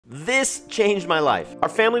This changed my life. Our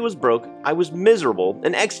family was broke, I was miserable,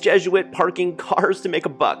 an ex-Jesuit parking cars to make a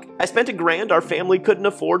buck. I spent $1,000 our family couldn't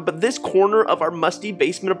afford, but this corner of our musty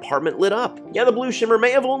basement apartment lit up. Yeah, the blue shimmer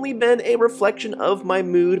may have only been a reflection of my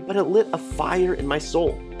mood, but it lit a fire in my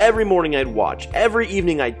soul. Every morning I'd watch, every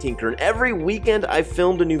evening I'd tinker, and every weekend I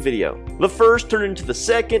filmed a new video. The first turned into the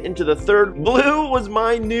second, into the third. Blue was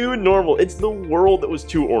my new normal. It's the world that was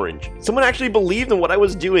too orange. Someone actually believed in what I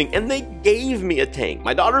was doing, and they gave me a tank.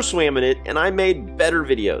 My daughter swam in it, and I made better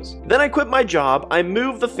videos. Then I quit my job, I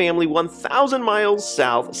moved the family 1,000 miles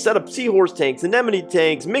south, set up seahorse tanks, anemone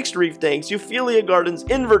tanks, mixed reef tanks, Euphilia gardens,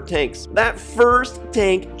 invert tanks. That first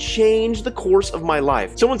tank changed the course of my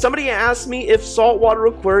life. So when somebody asks me if saltwater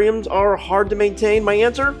aquariums are hard to maintain, my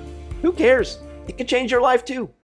answer, who cares? It could change your life too.